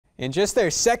In just their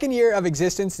second year of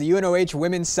existence, the UNOH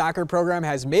women's soccer program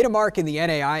has made a mark in the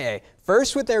NAIA.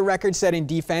 First with their record-setting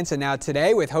defense, and now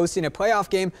today with hosting a playoff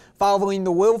game following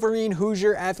the Wolverine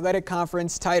Hoosier Athletic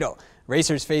Conference title.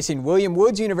 Racers facing William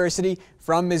Woods University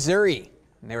from Missouri.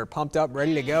 And they were pumped up,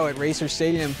 ready to go at Racer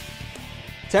Stadium.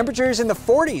 Temperatures in the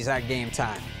 40s at game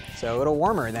time, so a little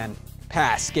warmer than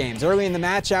past games. Early in the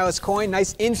match, Alice Coyne,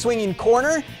 nice in-swinging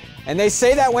corner, and they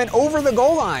say that went over the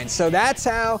goal line, so that's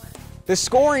how the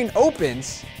scoring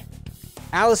opens.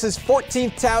 Alice's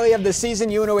 14th tally of the season.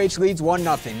 UNOH leads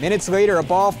 1-0. Minutes later, a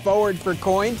ball forward for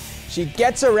Coyne. She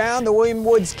gets around the William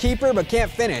Woods keeper but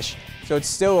can't finish, so it's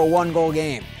still a one-goal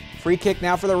game. Free kick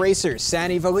now for the Racers.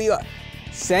 Sani Valila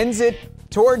sends it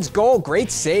towards goal. Great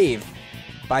save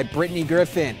by Brittany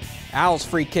Griffin. Owls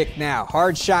free kick now.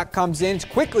 Hard shot comes in. It's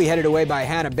quickly headed away by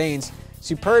Hannah Baines.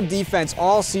 Superb defense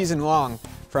all season long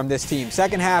from this team.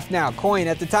 Second half now. Coyne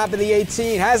at the top of the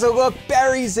 18. Has a look.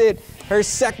 Buries it. Her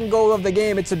second goal of the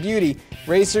game. It's a beauty.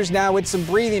 Racers now with some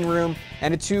breathing room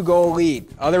and a 2-goal lead.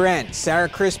 Other end. Sarah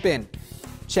Crispin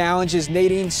challenges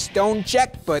Nadine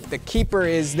Stonechek, but the keeper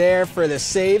is there for the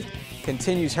save.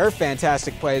 Continues her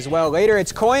fantastic play as well. Later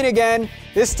it's Coyne again.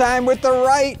 This time with the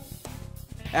right.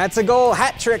 That's a goal,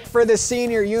 hat trick for the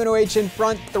senior. UNOH in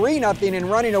front 3-0 and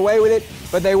running away with it,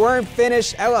 but they weren't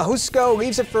finished. Ella Husko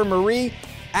leaves it for Marie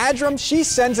Adram. She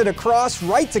sends it across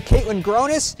right to Caitlin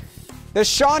Gronis. The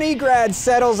Shawnee grad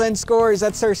settles and scores.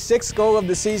 That's her 6th goal of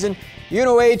the season.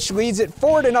 UNOH leads it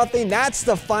 4-0. That's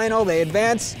the final. They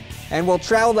advance and will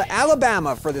travel to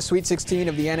Alabama for the Sweet 16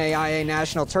 of the NAIA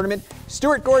National Tournament.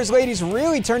 Stuart Gore's ladies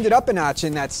really turned it up a notch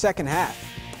in that second half.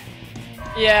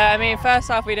 Yeah, I mean, first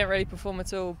half we didn't really perform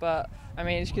at all, but I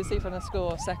mean, as you can see from the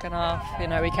score, second half, you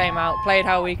know, we came out, played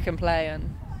how we can play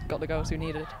and got the goals we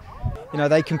needed. You know,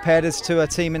 they compared us to a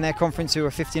team in their conference who were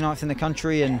 59th in the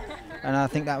country, and I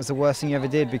think that was the worst thing you ever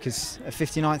did, because a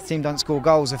 59th team don't score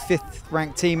goals. A 5th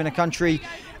ranked team in the country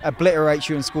obliterates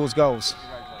you and scores goals.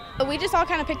 We just all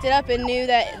kind of picked it up and knew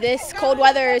that this cold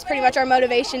weather is pretty much our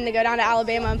motivation to go down to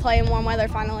Alabama and play in warm weather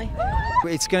finally.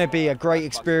 It's going to be a great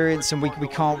experience, and we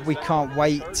can't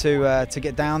wait to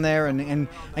get down there and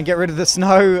get rid of the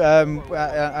snow.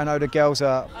 I know the girls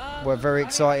were very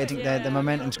excited. The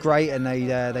momentum's great, and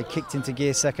they kicked into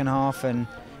gear second half, and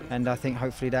I think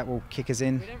hopefully that will kick us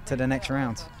in to the next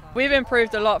round. We've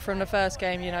improved a lot from the first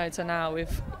game, you know, to now.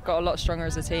 We've got a lot stronger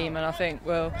as a team, and I think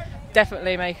we'll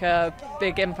definitely make a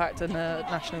big impact in the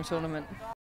national tournament.